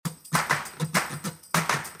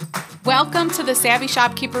Welcome to the Savvy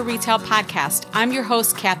Shopkeeper Retail Podcast. I'm your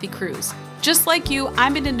host, Kathy Cruz. Just like you,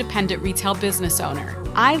 I'm an independent retail business owner.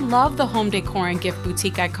 I love the home decor and gift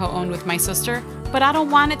boutique I co-own with my sister, but I don't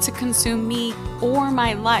want it to consume me or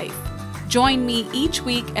my life. Join me each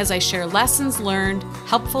week as I share lessons learned,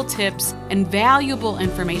 helpful tips, and valuable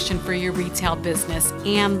information for your retail business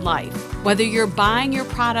and life. Whether you're buying your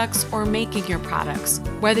products or making your products,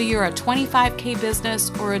 whether you're a $25K business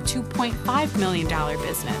or a $2.5 million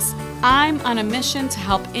business, I'm on a mission to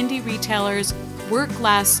help indie retailers work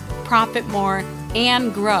less, profit more,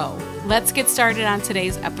 and grow. Let's get started on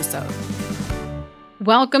today's episode.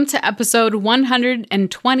 Welcome to episode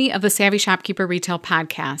 120 of the Savvy Shopkeeper Retail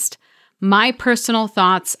Podcast. My personal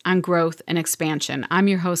thoughts on growth and expansion. I'm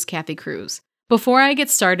your host, Kathy Cruz. Before I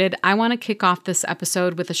get started, I want to kick off this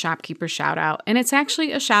episode with a shopkeeper shout out, and it's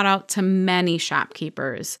actually a shout out to many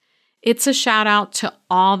shopkeepers. It's a shout out to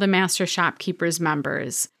all the Master Shopkeepers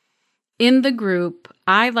members. In the group,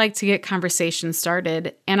 I like to get conversations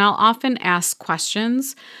started, and I'll often ask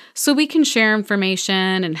questions so we can share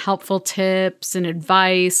information and helpful tips and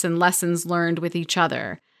advice and lessons learned with each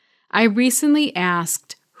other. I recently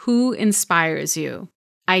asked, who inspires you?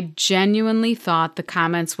 I genuinely thought the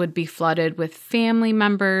comments would be flooded with family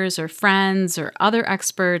members or friends or other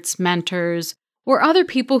experts, mentors, or other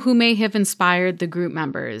people who may have inspired the group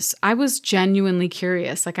members. I was genuinely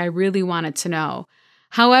curious, I really wanted to know.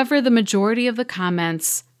 However, the majority of the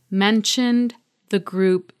comments mentioned the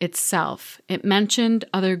group itself. It mentioned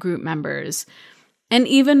other group members. And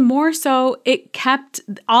even more so,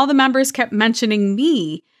 all the members kept mentioning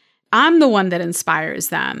me. I'm the one that inspires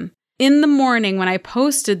them. In the morning when I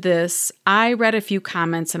posted this, I read a few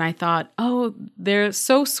comments and I thought, oh, they're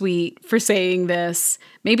so sweet for saying this.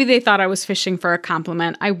 Maybe they thought I was fishing for a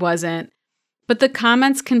compliment. I wasn't. But the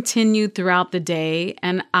comments continued throughout the day,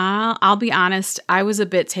 and I'll be honest, I was a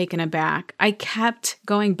bit taken aback. I kept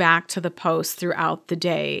going back to the post throughout the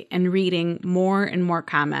day and reading more and more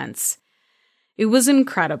comments. It was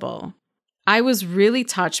incredible. I was really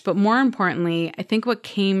touched, but more importantly, I think what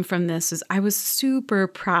came from this is I was super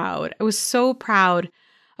proud. I was so proud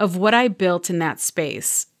of what I built in that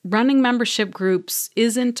space. Running membership groups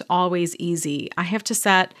isn't always easy. I have to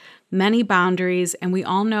set many boundaries, and we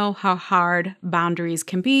all know how hard boundaries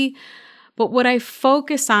can be. But what I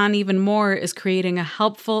focus on even more is creating a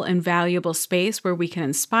helpful and valuable space where we can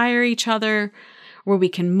inspire each other, where we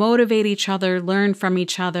can motivate each other, learn from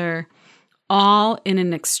each other, all in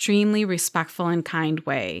an extremely respectful and kind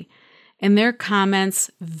way. And their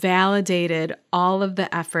comments validated all of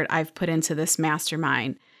the effort I've put into this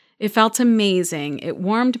mastermind. It felt amazing. It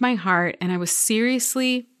warmed my heart, and I was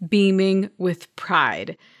seriously beaming with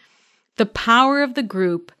pride. The power of the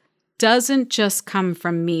group doesn't just come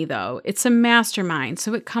from me, though. It's a mastermind,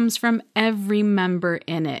 so it comes from every member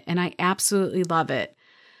in it, and I absolutely love it.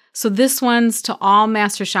 So this one's to all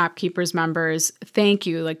Master Shopkeepers members. Thank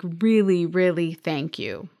you, really, really thank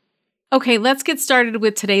you. Okay, let's get started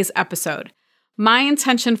with today's episode. My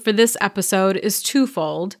intention for this episode is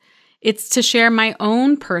twofold. It's to share my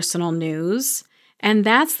own personal news, and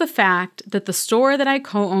that's the fact that the store that I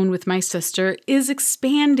co-own with my sister is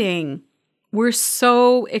expanding. We're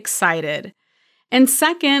so excited. And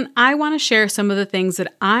second, I want to share some of the things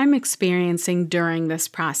that I'm experiencing during this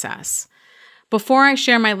process. Before I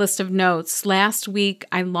share my list of notes, last week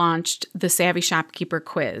I launched the Savvy Shopkeeper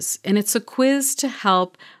Quiz, and it's a quiz to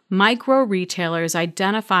help micro retailers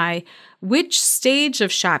identify which stage of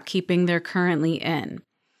shopkeeping they're currently in.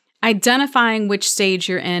 Identifying which stage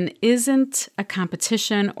you're in isn't a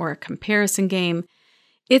competition or a comparison game.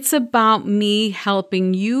 It's about me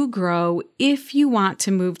helping you grow if you want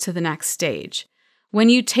to move to the next stage. When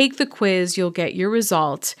you take the quiz, you'll get your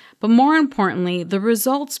result, but more importantly, the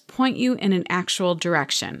results point you in an actual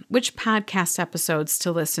direction, which podcast episodes to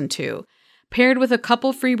listen to, paired with a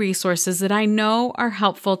couple free resources that I know are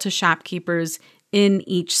helpful to shopkeepers in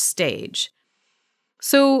each stage.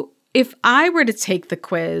 So if I were to take the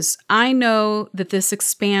quiz, I know that this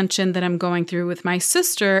expansion that I'm going through with my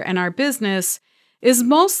sister and our business is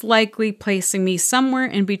most likely placing me somewhere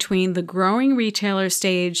in between the growing retailer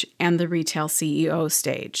stage and the retail CEO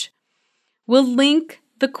stage. We'll link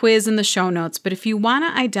the quiz in the show notes, but if you want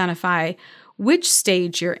to identify which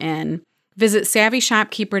stage you're in, visit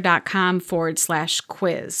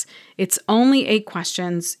savvyshopkeeper.com/quiz. It's only 8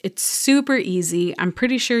 questions. It's super easy. I'm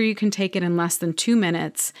pretty sure you can take it in less than 2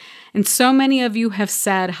 minutes. And so many of you have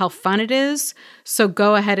said how fun it is, so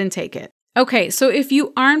go ahead and take it. Okay, so if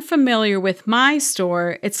you aren't familiar with my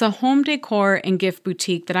store, it's a home decor and gift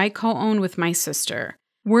boutique that I co-own with my sister.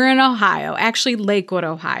 We're in Ohio, actually Lakewood,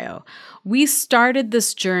 Ohio. We started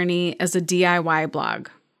this journey as a DIY blog.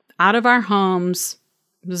 out of our homes.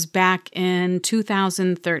 It was back in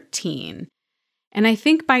 2013. And I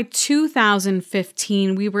think by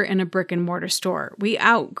 2015, we were in a brick and mortar store. We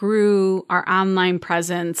outgrew our online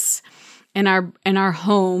presence in our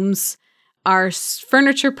homes. Our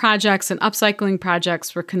furniture projects and upcycling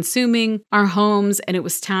projects were consuming our homes, and it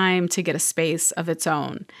was time to get a space of its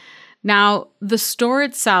own. Now, the store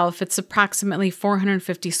itself, it's approximately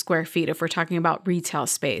 450 square feet if we're talking about retail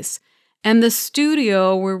space. And the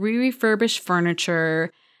studio where we refurbish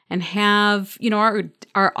furniture and have,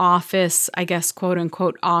 our office, I guess, quote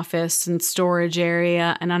unquote, office and storage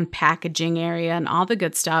area and unpackaging area and all the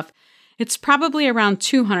good stuff, it's probably around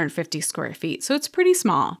 250 square feet. So it's pretty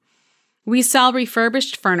small. We sell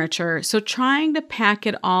refurbished furniture, so trying to pack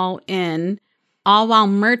it all in, all while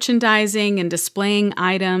merchandising and displaying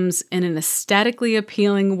items in an aesthetically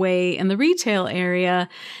appealing way in the retail area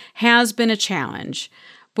has been a challenge.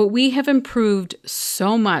 But we have improved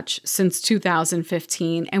so much since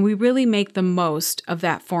 2015, and we really make the most of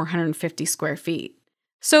that 450 square feet.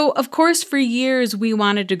 So, of course, for years we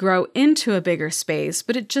wanted to grow into a bigger space,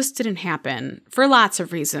 but it just didn't happen for lots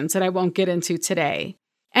of reasons that I won't get into today.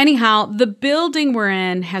 Anyhow, the building we're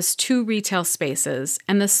in has 2 retail spaces,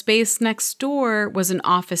 and the space next door was an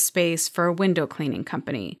office space for a window cleaning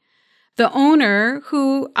company. The owner,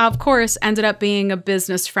 who of course ended up being a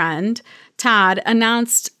business friend, Todd,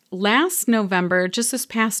 announced last November, just this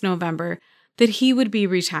past November, that he would be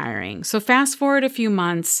retiring. So fast forward a few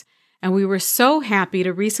months, and we were so happy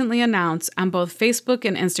to recently announce on both Facebook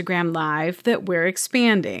and Instagram Live that we're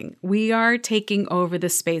expanding. We are taking over the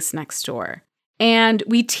space next door. And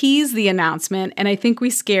we teased the announcement, and I think we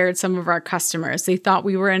scared some of our customers. They thought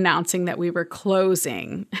we were announcing that we were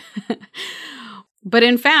closing. But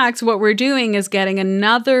in fact, what we're doing is getting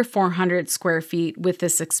another 400 square feet with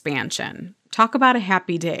this expansion. Talk about a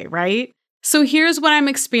happy day, right? So here's what I'm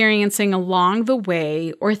experiencing along the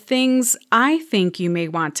way, or things I think you may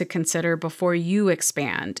want to consider before you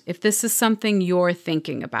expand, if this is something you're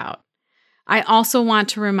thinking about. I also want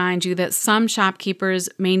to remind you that some shopkeepers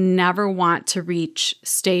may never want to reach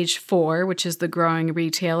stage 4, which is the growing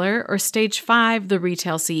retailer, or stage 5, the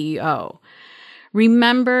retail CEO.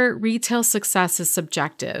 Remember, retail success is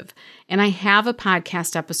subjective, and I have a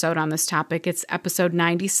podcast episode on this topic. It's episode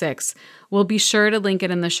 96. We'll be sure to link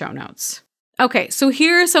it in the show notes. Okay, so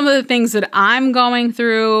here are some of the things that I'm going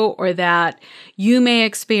through or that you may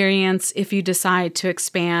experience if you decide to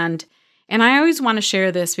expand. And I always want to share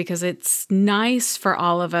this because it's nice for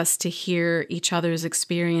all of us to hear each other's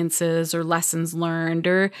experiences or lessons learned,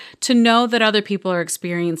 or to know that other people are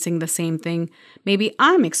experiencing the same thing maybe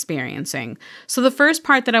I'm experiencing. So the first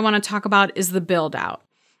part that I want to talk about is the build out.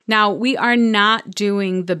 Now, we are not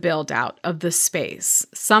doing the build out of the space.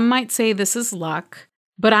 Some might say this is luck,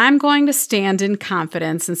 but I'm going to stand in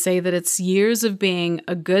confidence and say that it's years of being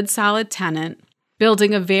a good, solid tenant,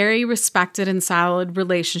 building a very respected and solid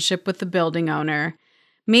relationship with the building owner,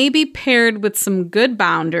 maybe paired with some good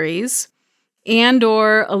boundaries and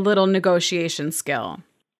or a little negotiation skill.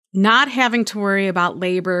 Not having to worry about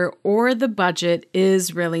labor or the budget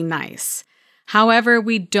is really nice. However,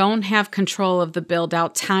 we don't have control of the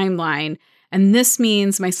build-out timeline, and this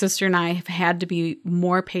means my sister and I have had to be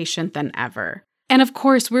more patient than ever. And of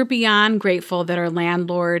course, we're beyond grateful that our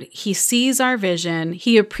landlord, he sees our vision,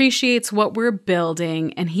 he appreciates what we're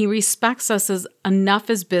building, and he respects us enough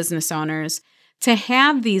as business owners to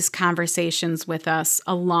have these conversations with us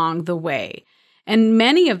along the way. And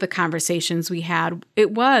many of the conversations we had,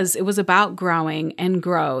 it was about growing and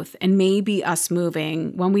growth and maybe us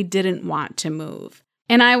moving when we didn't want to move.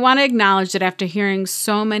 And I want to acknowledge that after hearing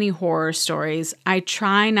so many horror stories, I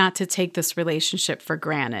try not to take this relationship for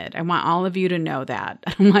granted. I want all of you to know that.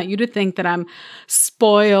 I don't want you to think that I'm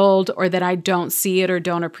spoiled or that I don't see it or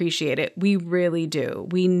don't appreciate it. We really do.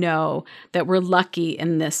 We know that we're lucky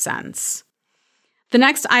in this sense. The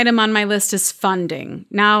next item on my list is funding.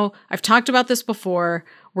 Now, I've talked about this before.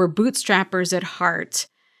 We're bootstrappers at heart.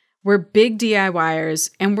 We're big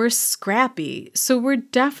DIYers and we're scrappy, so we're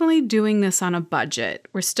definitely doing this on a budget.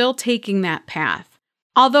 We're still taking that path.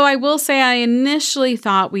 Although I will say I initially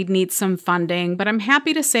thought we'd need some funding, but I'm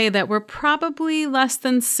happy to say that we're probably less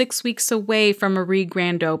than 6 weeks away from a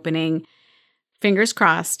re-grand opening. Fingers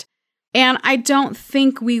crossed. And I don't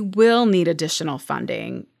think we will need additional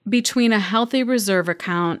funding. Between a healthy reserve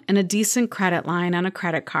account and a decent credit line on a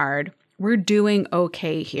credit card, we're doing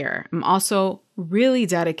okay here. I'm also really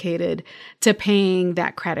dedicated to paying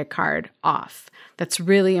that credit card off. That's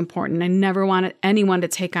really important. I never want anyone to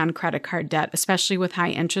take on credit card debt, especially with high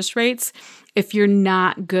interest rates, if you're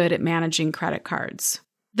not good at managing credit cards.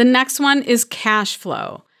 The next one is cash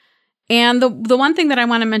flow. And the one thing that I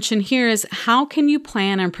want to mention here is how can you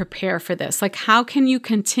plan and prepare for this? Like, how can you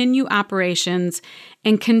continue operations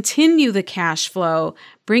and continue the cash flow,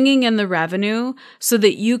 bringing in the revenue so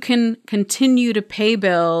that you can continue to pay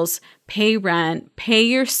bills, pay rent, pay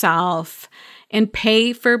yourself, and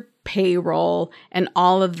pay for payroll and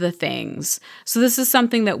all of the things. So this is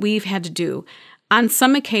something that we've had to do. On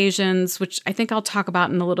some occasions, which I think I'll talk about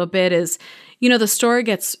in a little bit, is, the store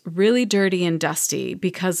gets really dirty and dusty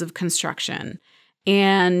because of construction,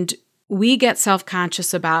 and we get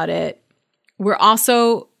self-conscious about it. We're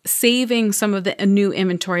also saving some of the new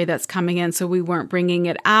inventory that's coming in, so we weren't bringing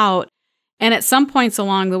it out. And at some points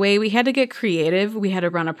along the way, we had to get creative. We had to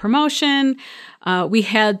run a promotion. We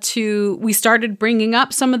started bringing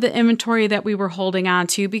up some of the inventory that we were holding on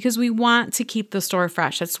to because we want to keep the store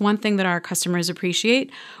fresh. That's one thing that our customers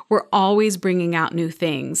appreciate. We're always bringing out new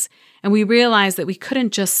things. And we realized that we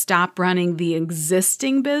couldn't just stop running the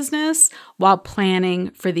existing business while planning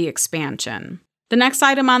for the expansion. The next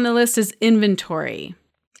item on the list is inventory.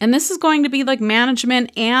 And this is going to be like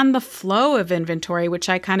management and the flow of inventory, which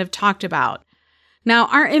I kind of talked about. Now,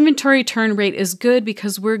 our inventory turn rate is good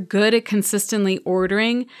because we're good at consistently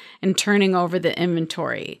ordering and turning over the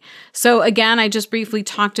inventory. So again, I just briefly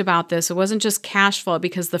talked about this. It wasn't just cash flow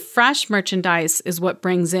because the fresh merchandise is what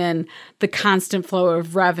brings in the constant flow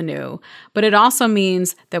of revenue, but it also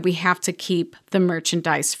means that we have to keep the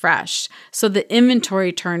merchandise fresh. So the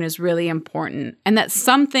inventory turn is really important. And that's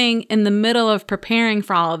something in the middle of preparing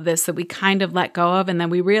for all of this that we kind of let go of. And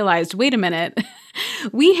then we realized, wait a minute,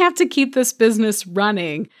 we have to keep this business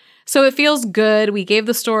running. So it feels good. We gave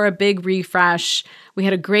the store a big refresh. We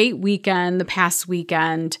had a great weekend the past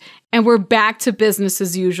weekend, and we're back to business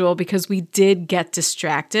as usual because we did get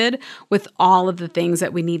distracted with all of the things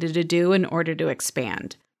that we needed to do in order to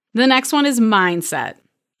expand. The next one is mindset,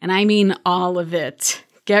 and I mean all of it.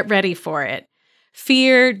 Get ready for it.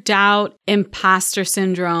 Fear, doubt, imposter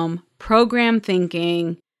syndrome, program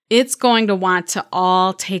thinking. It's going to want to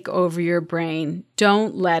all take over your brain.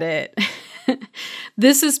 Don't let it.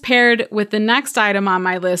 This is paired with the next item on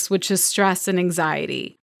my list, which is stress and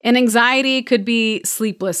anxiety. And anxiety could be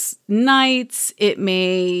sleepless nights. It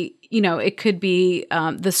could be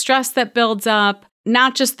the stress that builds up,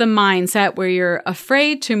 not just the mindset where you're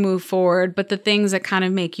afraid to move forward, but the things that kind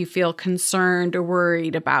of make you feel concerned or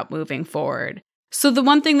worried about moving forward. So the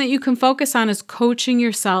one thing that you can focus on is coaching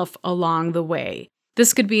yourself along the way.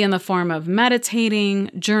 This could be in the form of meditating,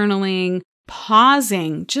 journaling,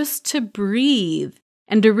 pausing just to breathe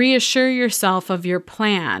and to reassure yourself of your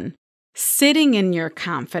plan, sitting in your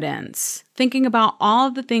confidence, thinking about all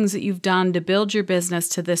of the things that you've done to build your business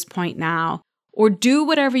to this point now, or do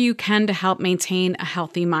whatever you can to help maintain a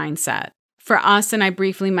healthy mindset. For us, and I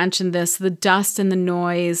briefly mentioned this, the dust and the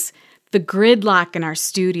noise, the gridlock in our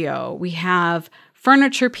studio, we have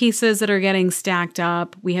furniture pieces that are getting stacked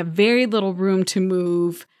up. We have very little room to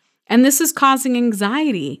move. And this is causing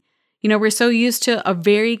anxiety. We're so used to a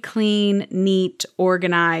very clean, neat,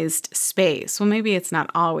 organized space. Well, maybe it's not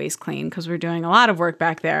always clean because we're doing a lot of work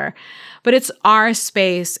back there, but it's our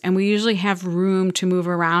space and we usually have room to move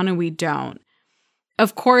around and we don't.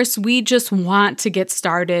 Of course, we just want to get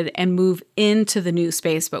started and move into the new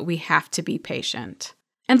space, but we have to be patient.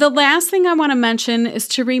 And the last thing I want to mention is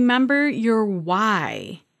to remember your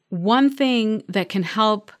why. One thing that can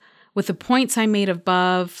help with the points I made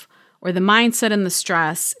above or the mindset and the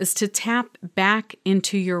stress is to tap back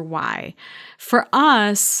into your why. For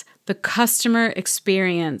us, the customer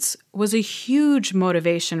experience was a huge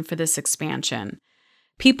motivation for this expansion.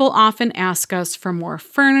 People often ask us for more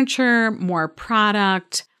furniture, more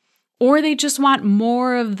product, or they just want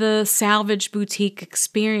more of the salvage boutique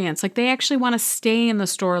experience. Like they actually want to stay in the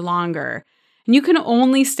store longer. And you can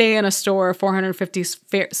only stay in a store, a 450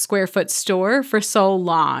 square foot store, for so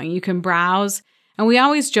long. You can browse. And we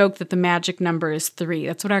always joke that the magic number is 3.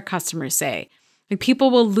 That's what our customers say. Like people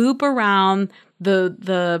will loop around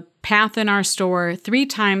the path in our store 3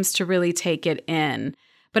 times to really take it in.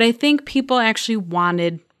 But I think people actually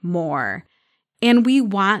wanted more. And we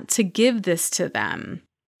want to give this to them.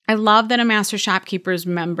 I love that a Master Shopkeepers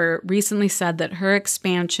member recently said that her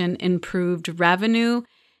expansion improved revenue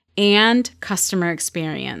and customer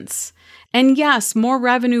experience. And yes, more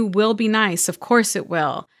revenue will be nice. Of course it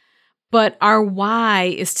will. But our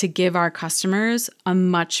why is to give our customers a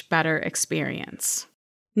much better experience.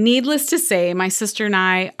 Needless to say, my sister and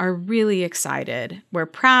I are really excited. We're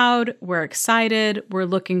proud, we're excited, we're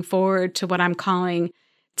looking forward to what I'm calling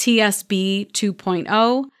TSB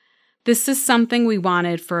 2.0. This is something we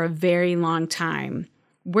wanted for a very long time.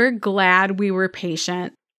 We're glad we were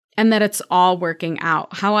patient. and that it's all working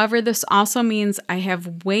out. However, this also means I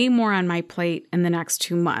have way more on my plate in the next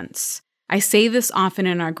 2 months. I say this often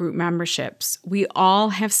in our group memberships. We all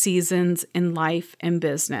have seasons in life and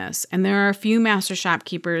business, and there are a few master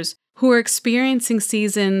shopkeepers who are experiencing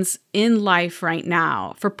seasons in life right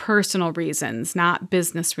now for personal reasons, not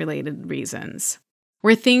business-related reasons,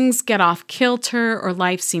 where things get off kilter or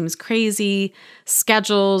life seems crazy,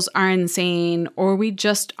 schedules are insane, or we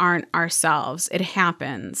just aren't ourselves. It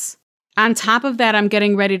happens. On top of that, I'm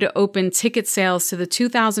getting ready to open ticket sales to the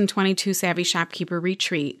 2022 Savvy Shopkeeper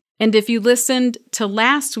Retreat. And if you listened to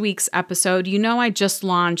last week's episode, you know I just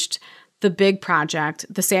launched the big project,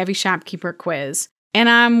 the Savvy Shopkeeper Quiz. And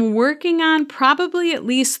I'm working on probably at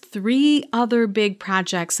least 3 other big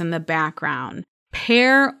projects in the background.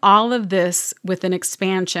 Pair all of this with an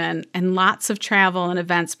expansion and lots of travel and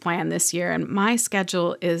events planned this year, and my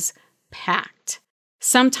schedule is packed.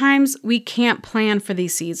 Sometimes we can't plan for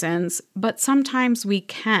these seasons, but sometimes we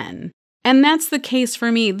can. And that's the case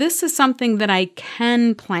for me. This is something that I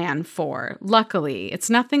can plan for. Luckily, it's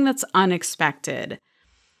nothing that's unexpected.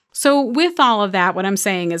 So with all of that, what I'm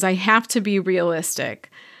saying is I have to be realistic.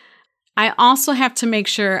 I also have to make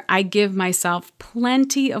sure I give myself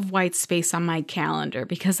plenty of white space on my calendar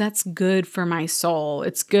because that's good for my soul.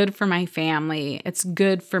 It's good for my family. It's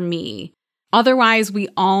good for me. Otherwise, we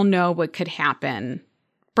all know what could happen.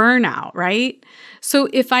 Burnout, right? So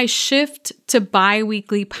if I shift to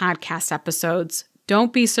bi-weekly podcast episodes,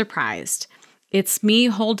 don't be surprised. It's me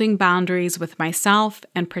holding boundaries with myself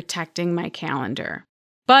and protecting my calendar.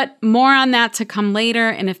 But more on that to come later,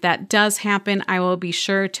 and if that does happen, I will be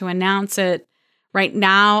sure to announce it. Right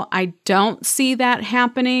now, I don't see that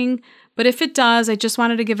happening, but if it does, I just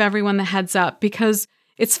wanted to give everyone the heads up because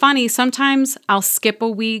it's funny, sometimes I'll skip a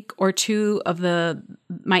week or 2 of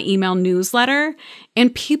my email newsletter,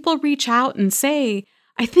 and people reach out and say,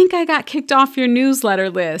 I think I got kicked off your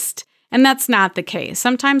newsletter list. And that's not the case.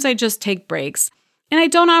 Sometimes I just take breaks. And I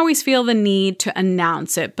don't always feel the need to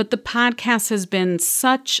announce it, but the podcast has been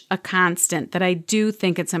such a constant that I do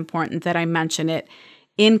think it's important that I mention it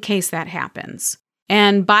in case that happens.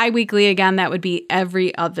 And bi-weekly, again, that would be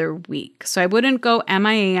every other week. So I wouldn't go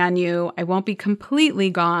MIA on you. I won't be completely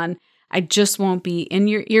gone. I just won't be in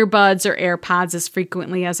your earbuds or AirPods as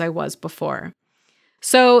frequently as I was before.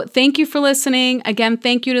 So thank you for listening. Again,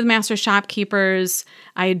 thank you to the Master Shopkeepers.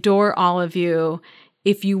 I adore all of you.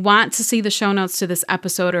 If you want to see the show notes to this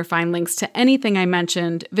episode or find links to anything I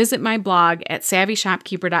mentioned, visit my blog at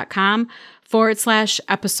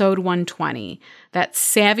savvyshopkeeper.com/episode 120.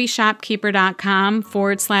 That's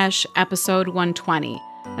savvyshopkeeper.com/episode 120.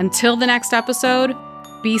 Until the next episode,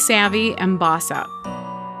 be savvy and boss up.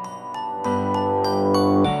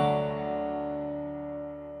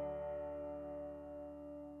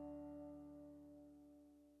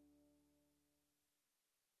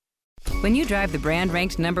 When you drive the brand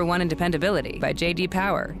ranked #1 in dependability by J.D.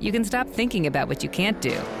 Power, you can stop thinking about what you can't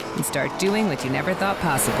do and start doing what you never thought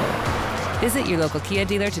possible. Visit your local Kia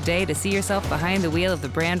dealer today to see yourself behind the wheel of the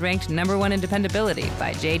brand ranked #1 in dependability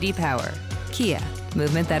by J.D. Power. Kia,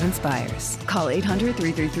 movement that inspires. Call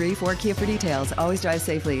 800-333-4KIA for details. Always drive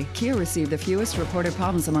safely. Kia received the fewest reported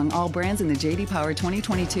problems among all brands in the J.D. Power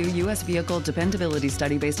 2022 U.S. Vehicle Dependability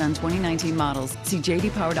Study based on 2019 models. See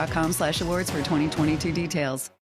jdpower.com/awards for 2022 details.